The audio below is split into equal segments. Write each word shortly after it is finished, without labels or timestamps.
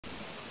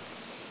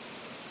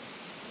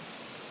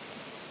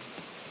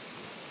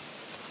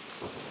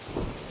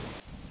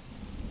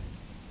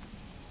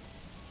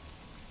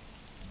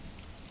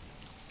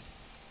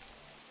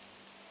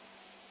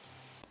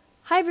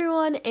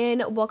everyone,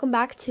 and welcome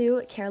back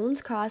to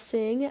Carolyn's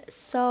Crossing.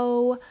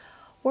 So,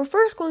 we're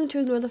first going to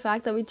ignore the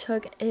fact that we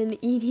took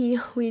an eeny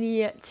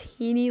weeny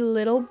teeny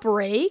little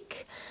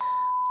break.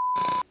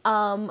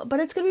 But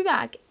it's gonna be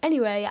back.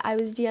 Anyway, I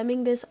was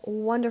DMing this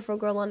wonderful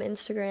girl on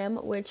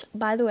Instagram, which,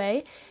 by the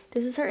way,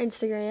 this is her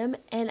Instagram,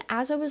 and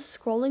as I was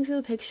scrolling through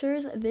the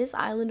pictures, this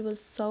island was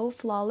so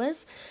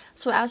flawless.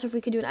 So I asked her if we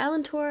could do an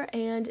island tour,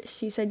 and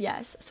she said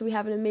yes. So we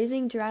have an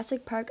amazing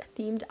Jurassic Park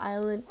themed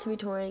island to be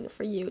touring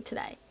for you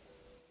today.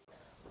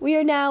 We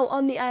are now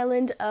on the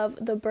island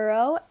of the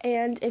Burrow,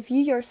 and if you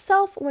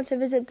yourself want to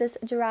visit this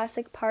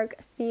Jurassic Park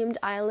themed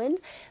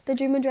island, the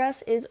dream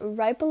address is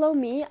right below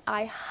me.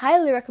 I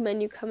highly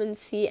recommend you come and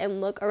see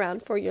and look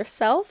around for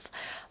yourself.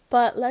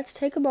 But let's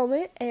take a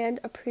moment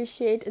and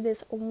appreciate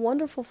this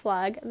wonderful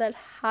flag that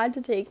had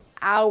to take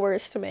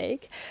hours to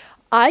make.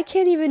 I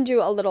can't even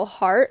do a little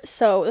heart,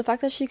 so the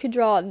fact that she could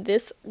draw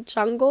this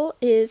jungle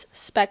is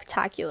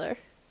spectacular.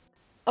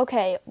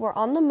 Okay, we're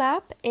on the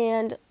map,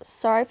 and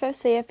sorry if I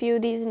say a few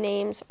of these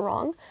names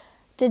wrong.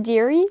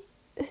 Didiri,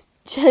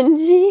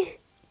 Genji,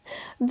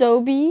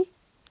 Dobie,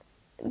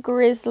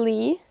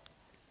 Grizzly,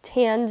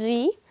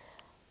 Tangy,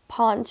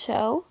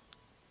 Poncho,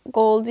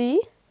 Goldie,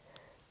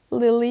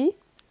 Lily,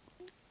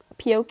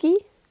 Pioki,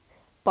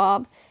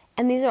 Bob,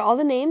 and these are all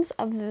the names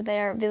of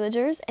their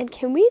villagers. And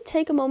can we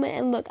take a moment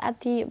and look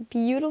at the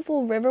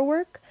beautiful river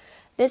work?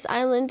 This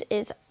island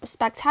is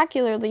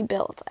spectacularly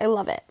built. I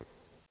love it.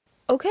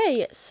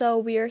 Okay, so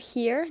we are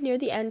here near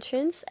the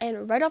entrance,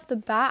 and right off the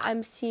bat,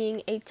 I'm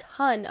seeing a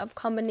ton of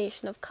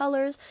combination of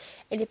colors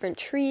and different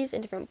trees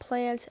and different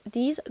plants.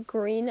 These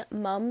green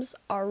mums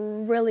are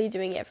really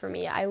doing it for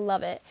me. I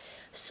love it.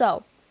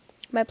 So,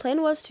 my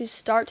plan was to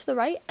start to the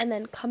right and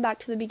then come back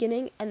to the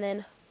beginning and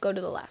then go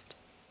to the left.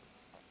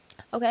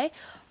 Okay,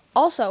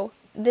 also,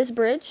 this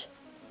bridge,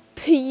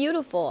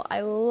 beautiful.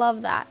 I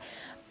love that.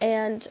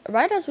 And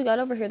right as we got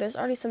over here, there's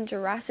already some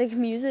Jurassic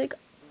music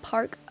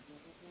park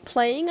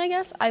playing, I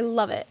guess. I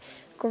love it.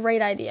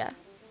 Great idea.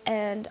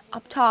 And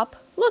up top,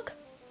 look,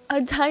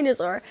 a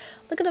dinosaur.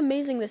 Look how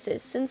amazing this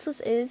is. Since this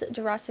is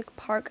Jurassic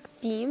Park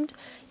themed,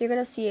 you're going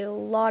to see a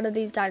lot of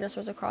these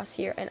dinosaurs across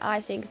here, and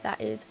I think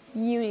that is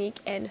unique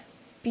and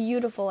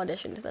beautiful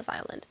addition to this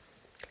island.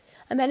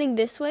 I'm heading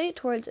this way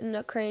towards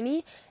Nook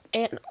Cranny,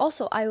 and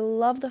also I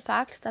love the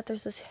fact that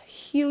there's this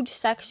huge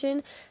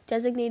section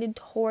designated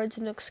towards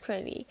Nook's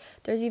Cranny.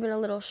 There's even a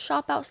little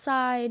shop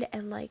outside,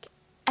 and like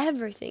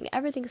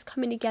everything's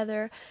coming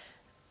together.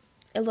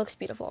 It looks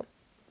beautiful.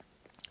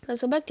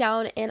 Let's go back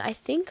down, and I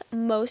think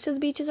most of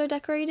the beaches are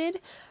decorated.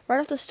 Right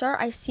off the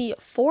start, I see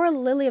 4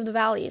 lily of the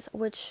valleys,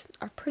 which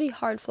are pretty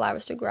hard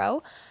flowers to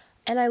grow.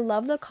 And I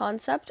love the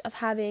concept of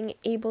having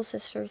Able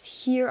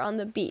sisters here on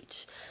the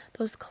beach.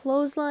 Those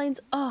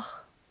clotheslines,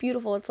 oh,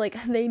 beautiful. It's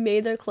like they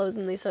made their clothes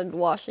and they started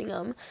washing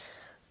them.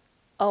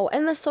 Oh,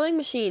 and the sewing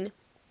machine.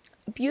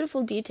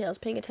 Beautiful details,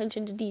 paying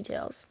attention to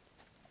details.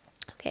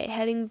 Okay,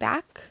 heading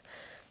back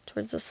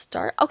towards the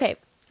start. Okay,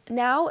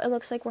 now it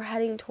looks like we're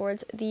heading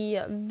towards the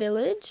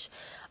village.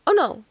 Oh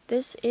no,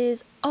 this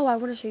is, oh, I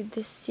want to show you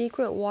this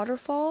secret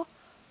waterfall.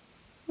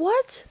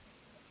 What?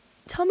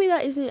 Tell me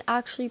that isn't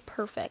actually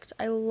perfect.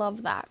 I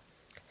love that.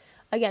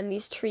 Again,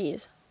 these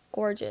trees,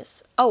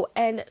 gorgeous. Oh,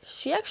 and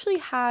she actually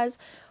has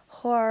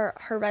her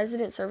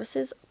resident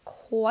services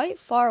quite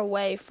far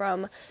away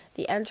from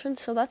the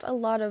entrance, so that's a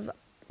lot of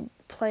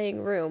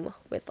playing room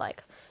with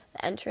like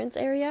the entrance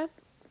area.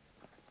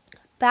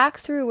 Back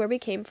through where we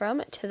came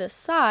from to the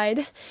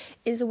side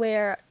is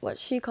where what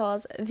she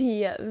calls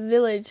the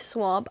village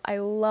swamp. I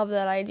love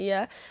that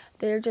idea.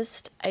 They're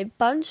just a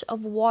bunch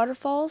of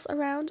waterfalls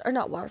around, or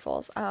not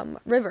waterfalls,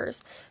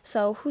 rivers.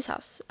 So whose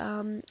house?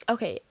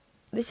 Okay,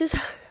 this is,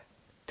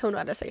 don't know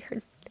how to say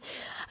her.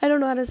 I don't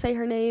know how to say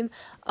her name.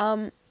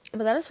 But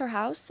that is her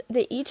house.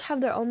 They each have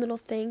their own little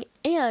thing,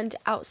 and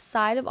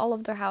outside of all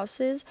of their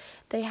houses,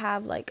 they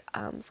have like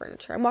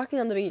furniture. I'm walking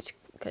on the beach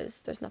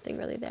because there's nothing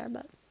really there,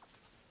 but.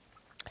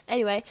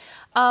 Anyway,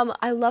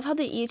 I love how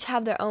they each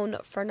have their own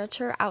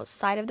furniture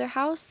outside of their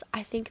house.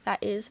 I think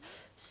that is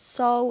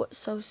so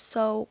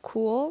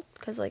cool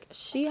because like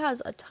she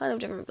has a ton of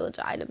different village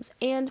items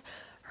and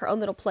her own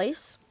little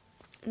place.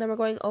 And then we're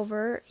going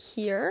over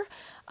here.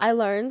 I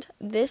learned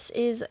this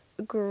is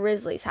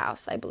Grizzly's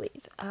house, I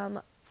believe.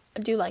 I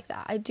do like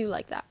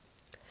that.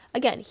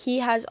 Again, he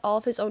has all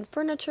of his own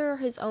furniture,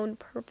 his own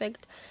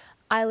perfect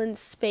island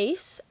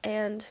space,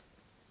 and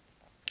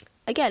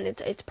again,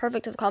 it's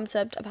perfect to the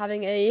concept of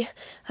having a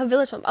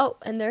village home. Oh,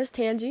 and there's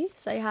Tangy.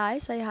 Say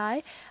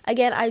hi.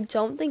 Again, I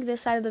don't think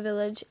this side of the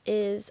village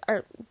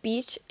or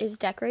beach is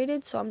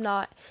decorated, so I'm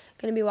not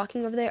going to be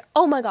walking over there.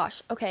 Oh my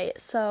gosh. Okay,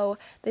 so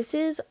this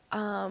is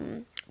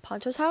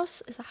Poncho's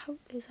house. Is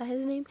that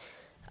his name?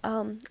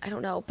 I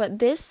don't know. But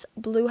this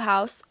blue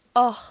house,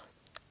 oh,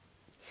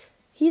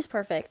 he's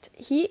perfect.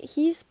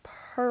 He's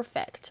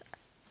perfect.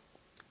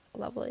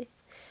 Lovely.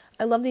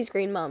 I love these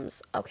green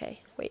mums.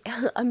 Okay, wait.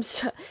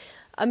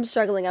 I'm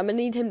struggling. I'm gonna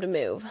need him to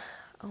move.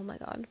 Oh my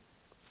god.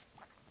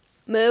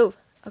 Move.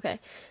 Okay.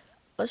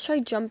 Let's try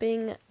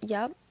jumping.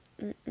 Yep.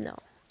 No.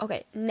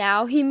 Okay,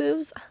 now he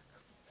moves.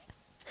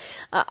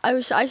 I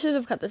should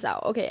have cut this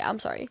out. Okay, I'm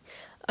sorry.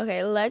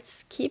 Okay,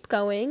 let's keep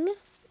going.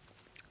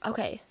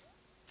 Okay.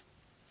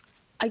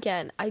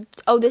 Again,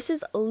 this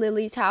is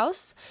Lily's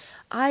house.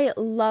 I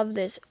love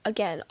this.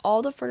 Again,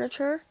 all the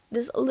furniture,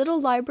 this little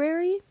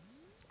library.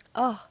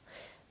 Oh,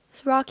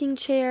 this rocking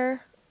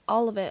chair,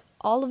 all of it.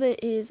 All of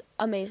it is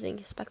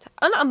amazing. Spectacular.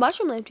 Oh, no, a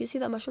mushroom lamp. Do you see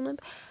that mushroom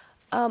lamp?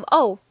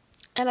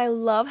 And I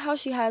love how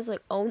she has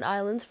like own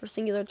islands for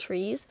singular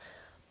trees.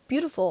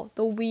 Beautiful.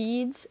 The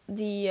weeds,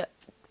 the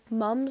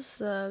mums,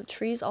 the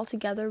trees all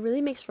together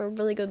really makes for a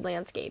really good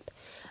landscape.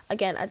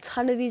 Again, a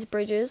ton of these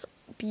bridges.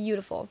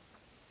 Beautiful.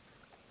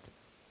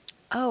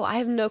 Oh, I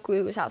have no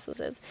clue whose house this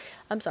is.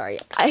 I'm sorry.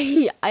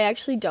 I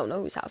actually don't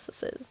know whose house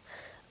this is.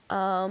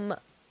 But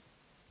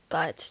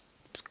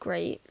it's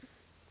great.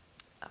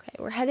 Okay,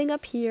 we're heading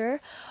up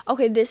here.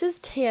 Okay, this is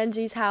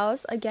Tangi's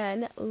house.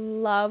 Again,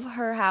 love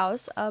her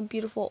house.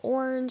 Beautiful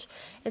orange.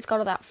 It's got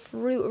all that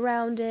fruit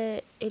around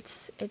it.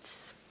 It's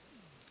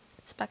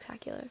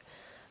spectacular.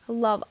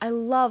 I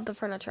love the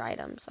furniture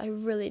items. I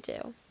really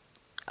do.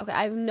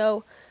 Okay,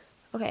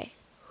 okay,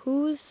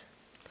 whose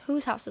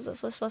house is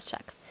this? Let's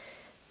check.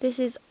 This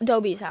is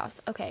Dobie's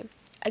house. Okay,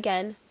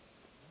 again,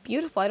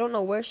 beautiful. I don't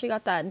know where she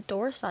got that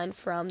door sign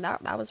from.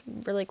 That was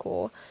really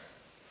cool.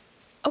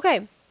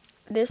 Okay,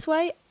 this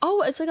way.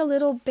 Oh, it's like a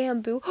little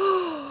bamboo.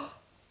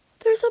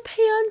 There's a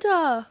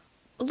panda.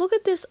 Look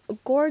at this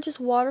gorgeous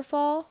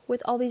waterfall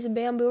with all these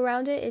bamboo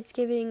around it. It's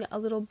giving a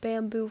little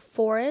bamboo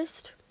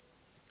forest.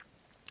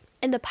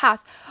 And the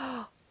path.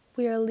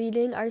 We are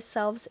leading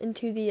ourselves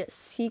into the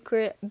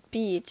secret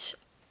beach.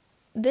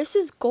 This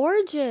is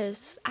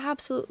gorgeous.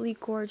 Absolutely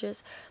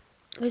gorgeous.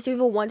 Okay, so we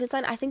have a wanted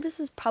sign. I think this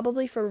is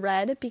probably for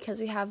red because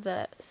we have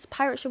the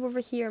pirate ship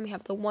over here and we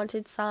have the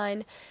wanted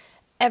sign.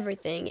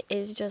 Everything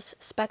is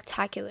just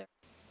spectacular.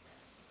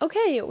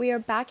 Okay, we are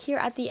back here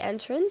at the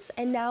entrance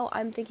and now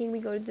I'm thinking we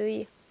go to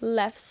the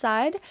left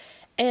side.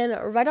 And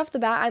right off the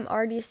bat, I'm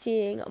already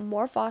seeing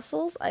more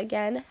fossils.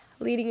 Again,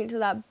 leading into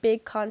that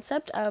big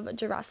concept of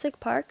Jurassic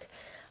Park.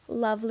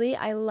 Lovely,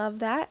 I love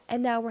that.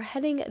 And now we're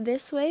heading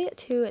this way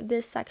to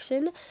this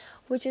section,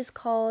 which is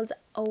called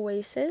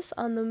Oasis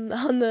on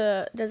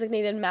the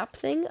designated map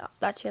thing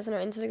that she has on her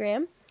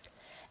Instagram.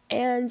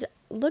 And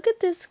look at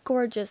this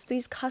gorgeous,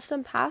 these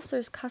custom paths.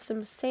 There's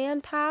custom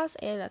sand paths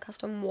and a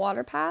custom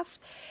water path.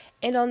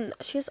 And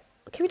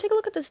can we take a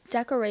look at this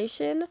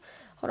decoration?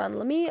 Hold on,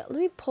 let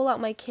me pull out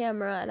my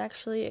camera and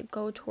actually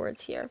go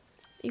towards here.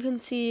 You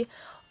can see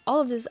all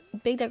of this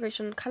big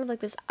decoration, kind of like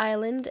this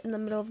island in the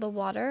middle of the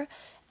water.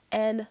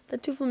 And the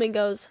two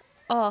flamingos,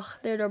 oh,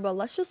 they're adorable.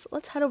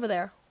 Let's head over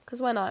there,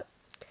 because why not?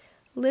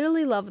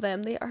 Literally love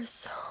them. They are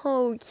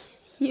so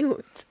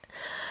cute.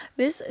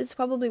 This is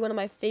probably one of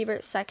my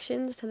favorite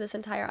sections to this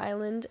entire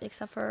island,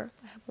 except for,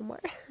 I have one more,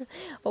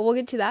 but we'll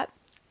get to that.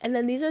 And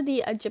then these are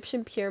the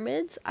Egyptian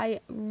pyramids. I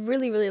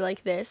really, really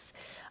like this.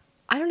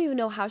 I don't even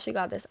know how she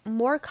got this.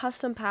 More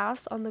custom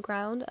paths on the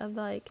ground of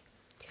like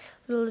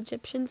little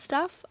Egyptian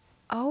stuff.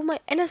 Oh my,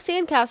 and a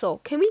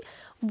sandcastle.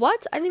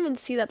 What? I didn't even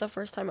see that the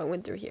first time I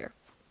went through here.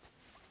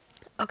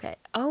 Okay,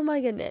 oh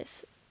my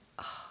goodness.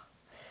 Oh.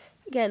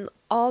 Again,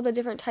 all the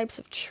different types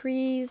of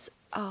trees.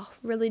 Oh,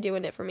 really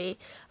doing it for me.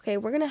 Okay,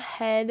 we're gonna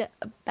head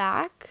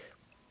back.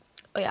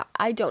 Oh yeah,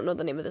 I don't know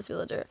the name of this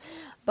villager.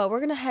 But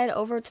we're gonna head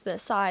over to the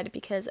side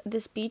because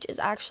this beach is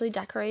actually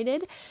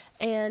decorated.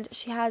 And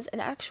she has an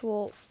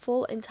actual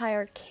full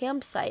entire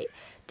campsite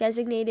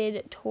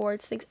designated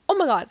towards things. Oh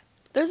my god,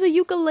 there's a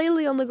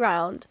ukulele on the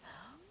ground.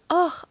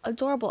 Oh,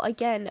 adorable.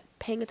 Again,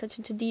 paying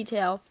attention to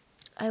detail.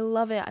 I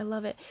love it. I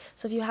love it.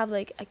 So if you have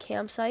like a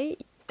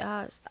campsite,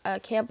 a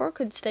camper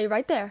could stay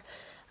right there.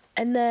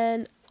 And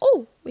then,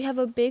 oh, we have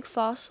a big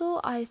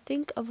fossil. I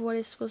think of what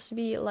is supposed to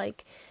be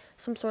like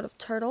some sort of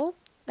turtle.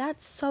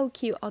 That's so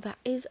cute. Oh, that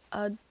is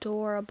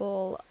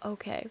adorable.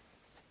 Okay.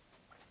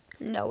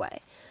 No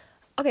way.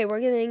 Okay, we're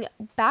getting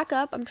back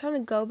up. I'm trying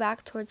to go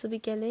back towards the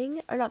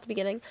beginning. Or not the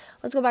beginning.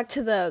 Let's go back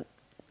to the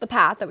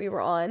path that we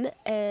were on,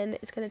 and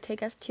it's going to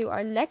take us to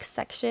our next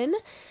section.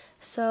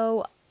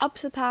 So up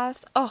the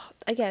path. Oh,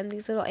 again,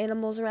 these little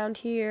animals around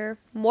here.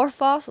 More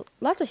fossils.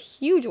 That's a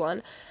huge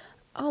one.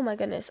 Oh my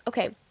goodness.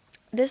 Okay,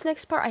 this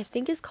next part I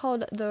think is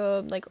called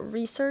the like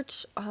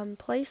research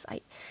place.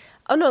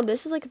 Oh no,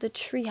 this is like the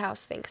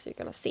treehouse thing. So you're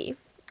gonna see,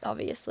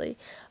 obviously.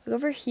 Look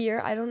over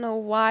here. I don't know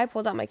why I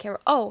pulled out my camera.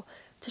 Oh,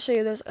 to show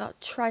you, there's a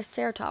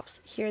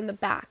triceratops here in the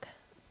back.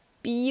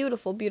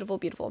 Beautiful, beautiful,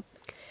 beautiful.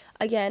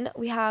 Again,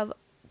 we have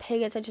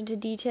paying attention to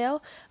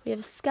detail. We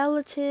have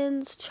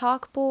skeletons,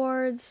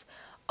 chalkboards,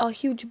 a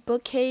huge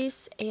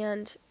bookcase,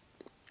 and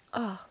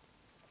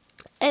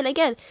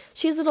again,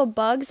 she has little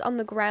bugs on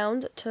the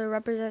ground to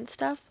represent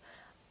stuff.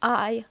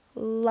 I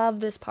love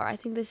this part. I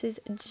think this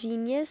is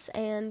genius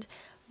and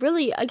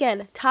really,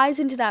 again, ties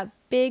into that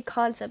big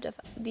concept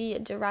of the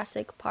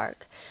Jurassic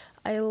Park.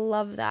 I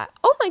love that.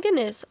 Oh my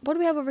goodness, what do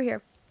we have over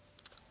here?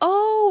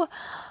 Oh,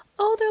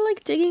 they're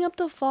like digging up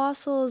the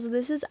fossils.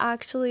 This is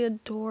actually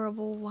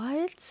adorable.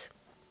 What?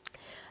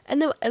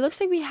 And then it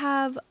looks like we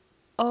have,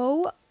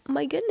 oh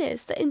my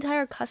goodness, the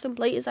entire custom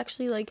plate is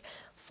actually like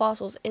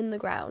fossils in the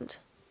ground.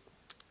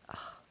 Ugh.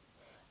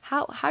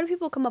 How do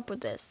people come up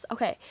with this?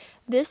 Okay,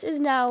 this is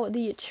now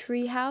the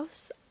tree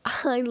house.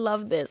 I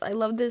love this. I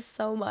love this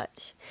so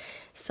much.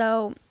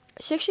 So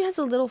she actually has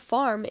a little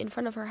farm in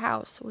front of her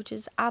house, which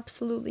is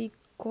absolutely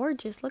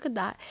gorgeous. Look at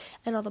that.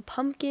 And all the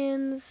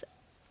pumpkins.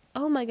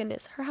 Oh my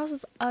goodness, her house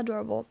is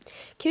adorable.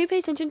 Can we pay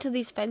attention to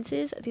these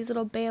fences, these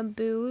little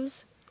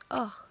bamboos?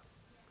 Ugh.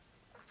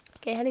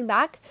 Okay, heading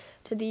back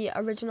to the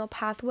original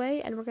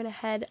pathway, and we're going to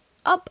head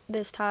up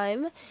this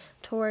time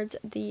towards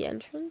the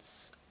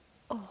entrance.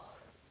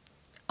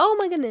 Oh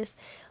my goodness,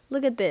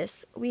 look at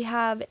this. We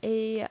have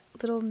a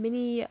little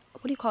mini,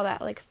 what do you call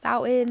that, like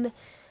fountain,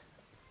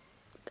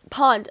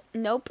 pond.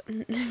 Nope,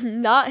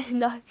 not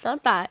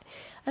that.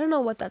 I don't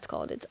know what that's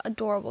called. It's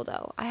adorable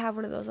though. I have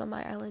one of those on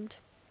my island.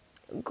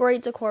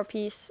 Great decor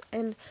piece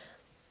and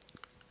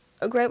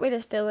a great way to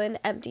fill in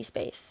empty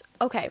space.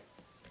 Okay,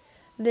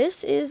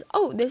 this is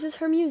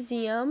her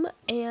museum,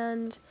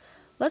 and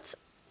let's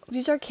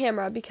use our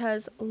camera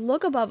because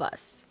look above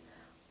us.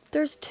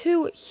 There's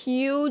 2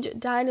 huge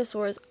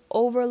dinosaurs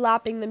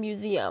overlapping the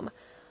museum.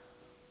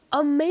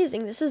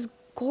 Amazing. This is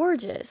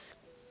gorgeous.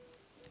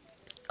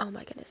 Oh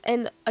my goodness.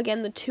 And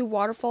again, the 2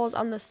 waterfalls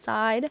on the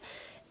side.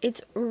 It's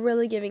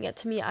really giving it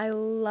to me. I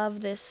love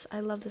this. I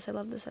love this. I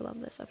love this. I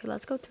love this. Okay,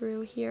 let's go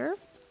through here.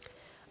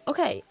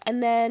 Okay,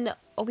 and then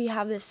we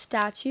have this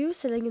statue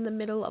sitting in the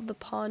middle of the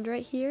pond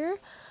right here.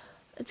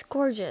 It's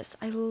gorgeous.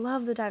 I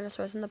love the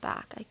dinosaurs in the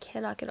back. I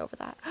cannot get over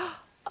that.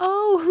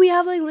 Oh, we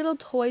have like little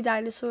toy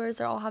dinosaurs.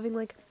 They're all having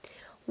like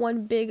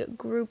one big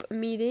group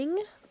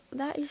meeting.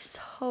 That is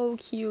so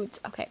cute.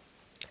 Okay,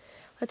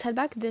 let's head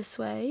back this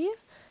way.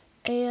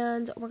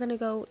 And we're going to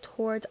go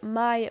towards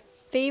my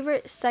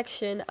favorite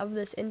section of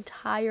this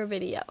entire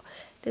video.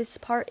 This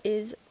part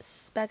is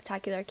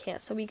spectacular. I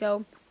can't. So we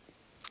go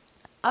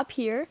up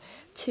here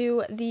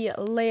to the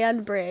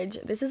land bridge.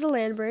 This is a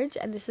land bridge,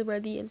 and this is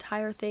where the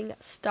entire thing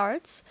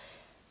starts.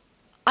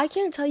 I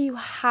can't tell you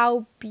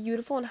how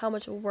beautiful and how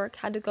much work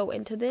had to go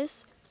into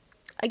this.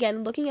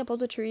 Again, looking at both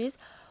the trees.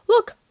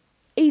 Look!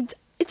 It's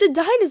a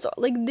dinosaur.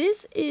 Like,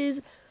 this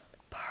is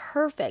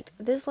perfect.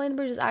 This land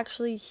bridge is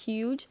actually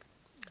huge.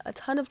 A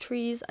ton of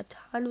trees, a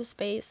ton of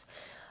space.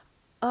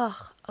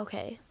 Ugh,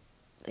 okay.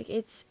 Like,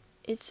 it's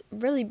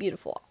really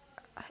beautiful.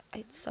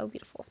 It's so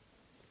beautiful.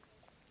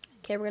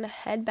 Okay, we're gonna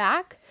head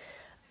back.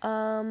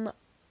 Oh my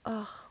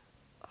god.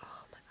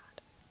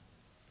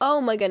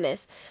 Oh my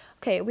goodness.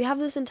 Okay, we have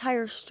this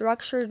entire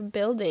structured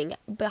building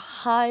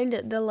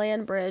behind the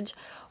land bridge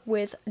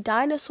with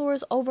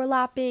dinosaurs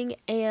overlapping,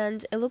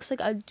 and it looks like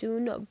a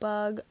dune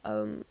bug,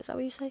 is that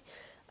what you say?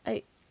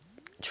 A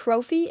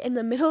trophy in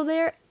the middle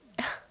there.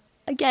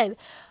 Again,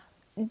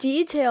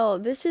 detail.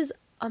 This is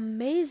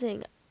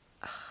amazing.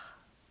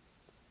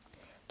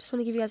 Just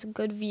want to give you guys a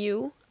good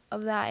view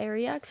of that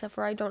area, except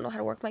for I don't know how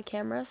to work my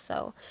camera,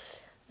 so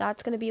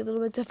that's going to be a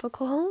little bit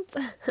difficult.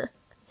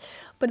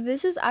 But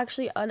this is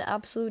actually an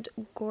absolute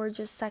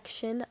gorgeous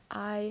section.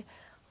 I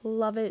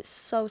love it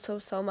so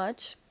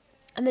much.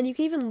 And then you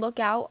can even look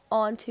out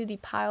onto the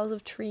piles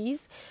of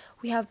trees.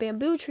 We have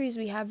bamboo trees,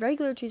 we have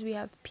regular trees, we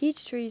have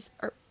peach trees,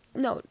 or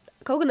no,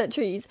 coconut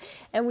trees,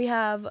 and we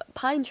have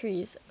pine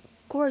trees.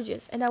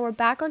 Gorgeous. And now we're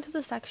back onto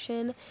the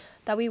section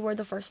that we were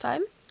the first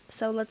time.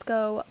 So let's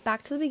go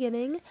back to the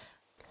beginning.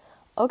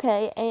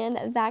 Okay,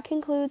 and that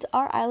concludes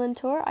our island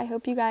tour. I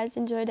hope you guys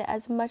enjoyed it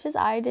as much as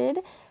I did.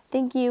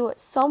 Thank you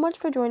so much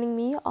for joining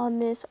me on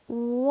this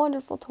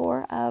wonderful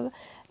tour of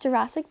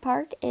Jurassic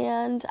Park,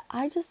 and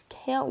I just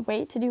can't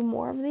wait to do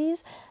more of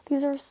these.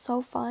 These are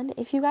so fun.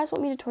 If you guys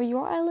want me to tour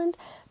your island,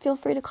 feel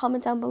free to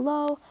comment down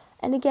below.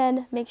 And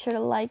again, make sure to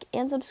like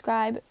and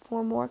subscribe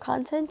for more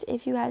content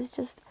if you guys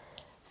just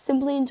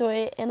simply enjoy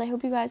it. And I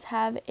hope you guys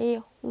have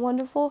a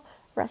wonderful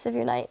rest of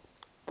your night.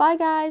 Bye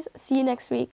guys. See you next week.